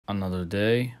another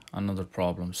day, another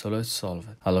problem, so let's solve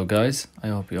it. Hello guys, I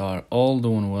hope you are all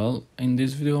doing well. In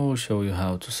this video I will show you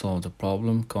how to solve the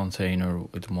problem container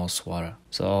with most water.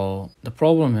 So the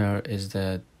problem here is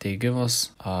that they give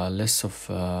us a list of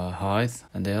height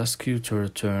and they ask you to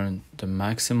return the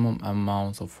maximum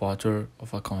amount of water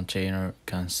of a container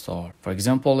can store. For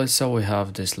example, let's say we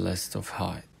have this list of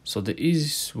height. So the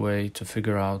easiest way to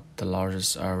figure out the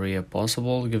largest area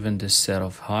possible given this set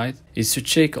of height is to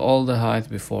check all the height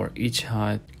before each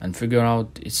height and figure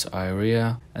out its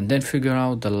area and then figure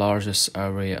out the largest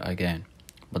area again.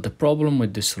 But the problem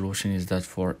with this solution is that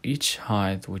for each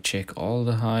height we check all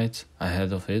the height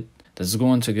ahead of it. That's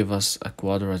going to give us a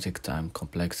quadratic time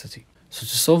complexity. So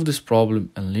to solve this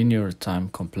problem, a linear time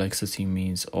complexity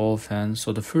means O of n.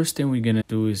 So the first thing we're gonna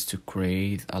do is to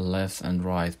create a left and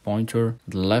right pointer.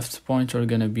 The left pointer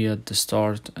gonna be at the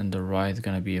start and the right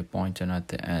gonna be a pointer at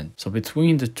the end. So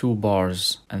between the two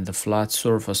bars and the flat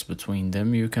surface between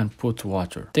them, you can put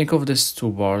water. Think of these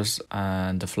two bars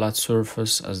and the flat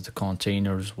surface as the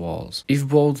container's walls. If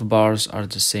both bars are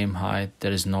the same height,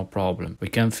 there is no problem. We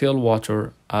can fill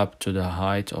water up to the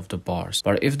height of the bars.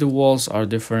 But if the walls are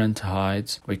different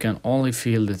heights, we can only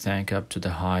fill the tank up to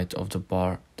the height of the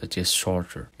bar that is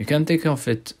shorter. You can think of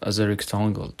it as a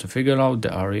rectangle. To figure out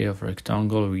the area of a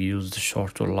rectangle, we use the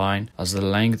shorter line as the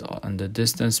length and the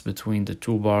distance between the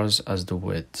two bars as the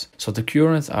width. So the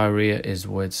current area is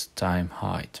width times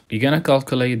height. We're gonna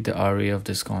calculate the area of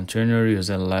this container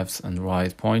using left and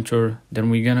right pointer. Then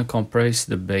we're gonna compress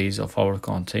the base of our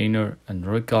container and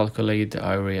recalculate the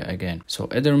area again. So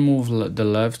either move the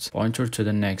left pointer to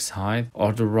the next height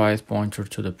or the right pointer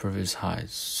to the previous height.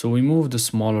 So we move the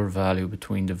smaller value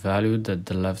between the value that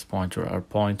the left pointer are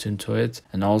pointing to it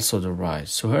and also the right.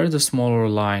 So here the smaller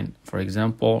line, for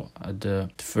example, at the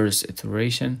first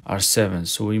iteration are 7.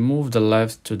 So we move the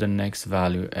left to the next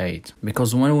value 8.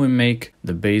 Because when we make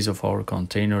the base of our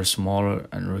container smaller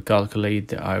and recalculate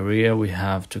the area, we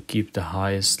have to keep the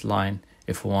highest line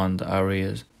if we want the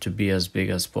area to be as big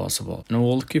as possible. And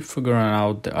we'll keep figuring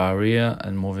out the area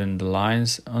and moving the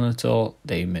lines until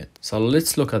they meet. So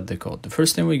let's look at the code. The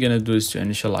first thing we're gonna do is to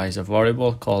initialize a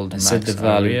variable called and set the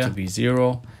value to be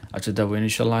 0. After that, we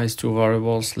initialize two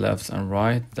variables, left and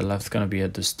right. The left gonna be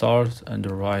at the start and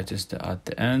the right is at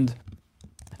the end.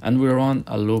 And we run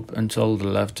a loop until the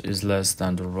left is less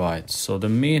than the right. So the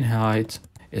mean height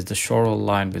is the shorter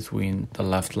line between the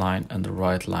left line and the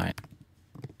right line.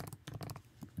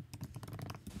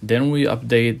 Then we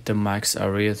update the max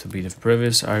area to be the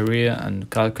previous area and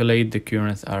calculate the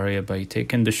current area by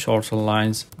taking the shorter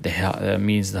lines, that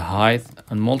means the height,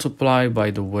 and multiply by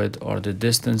the width or the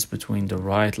distance between the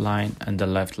right line and the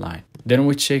left line. Then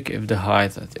we check if the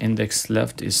height at index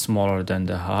left is smaller than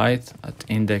the height at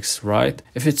index right.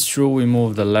 If it's true, we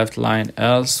move the left line,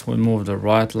 else we move the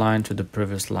right line to the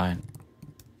previous line.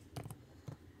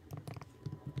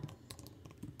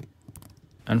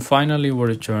 And finally, we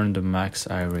return the max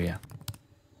area.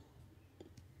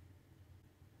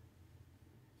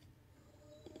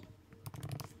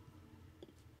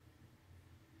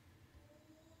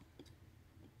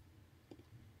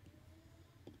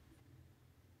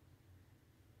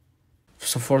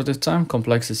 So for the time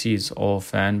complexity is O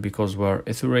of n because we're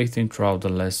iterating throughout the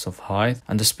list of height,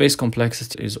 and the space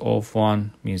complexity is O of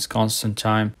 1 means constant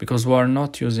time because we're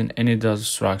not using any data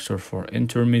structure for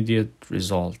intermediate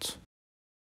results.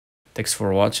 Thanks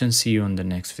for watching, see you in the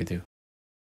next video.